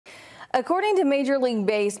According to Major League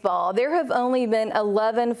Baseball, there have only been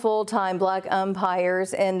 11 full-time black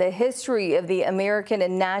umpires in the history of the American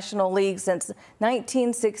and National League since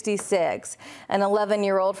 1966. An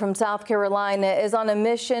 11-year-old from South Carolina is on a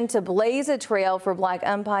mission to blaze a trail for black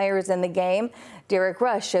umpires in the game. Derek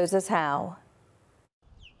Rush shows us how.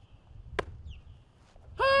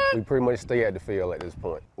 We pretty much stay at the field at this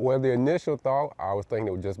point. Well, the initial thought, I was thinking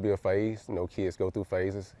it would just be a phase. You know, kids go through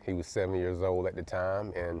phases. He was 7 years old at the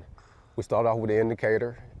time, and we started off with the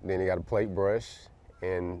indicator, then he got a plate brush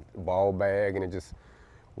and ball bag, and it just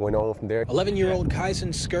went on from there. 11-year-old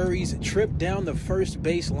Kyson Scurry's trip down the first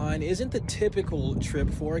baseline isn't the typical trip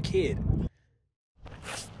for a kid.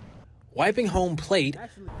 Wiping home plate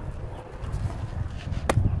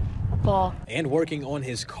ball and working on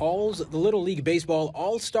his calls, the Little League Baseball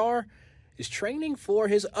All-Star is training for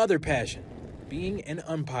his other passion, being an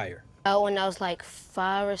umpire. When I was like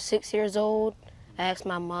 5 or 6 years old, I asked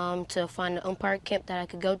my mom to find an umpire camp that I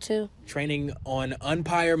could go to. Training on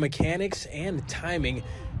umpire mechanics and timing,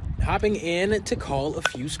 hopping in to call a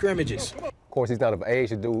few scrimmages. Of course, he's not of age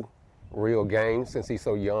to do real games since he's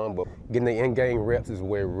so young, but getting the in-game reps is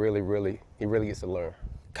where he really gets to learn.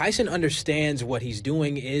 Kyson understands what he's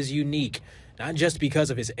doing is unique, not just because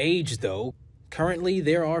of his age, though. Currently,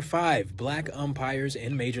 there are 5 black umpires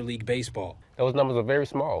in Major League Baseball. Those numbers are very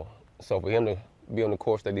small, so for him to be on the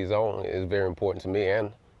course that he's on is very important to me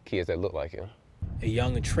and kids that look like him. A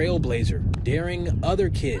young trailblazer daring other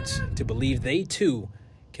kids to believe they, too,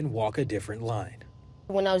 can walk a different line.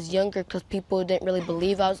 When I was younger, because people didn't really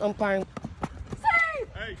believe I was umpiring,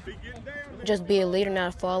 just be a leader,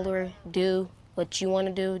 not a follower. Do what you want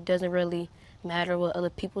to do. It doesn't really matter what other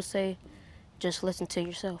people say. Just listen to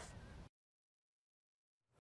yourself.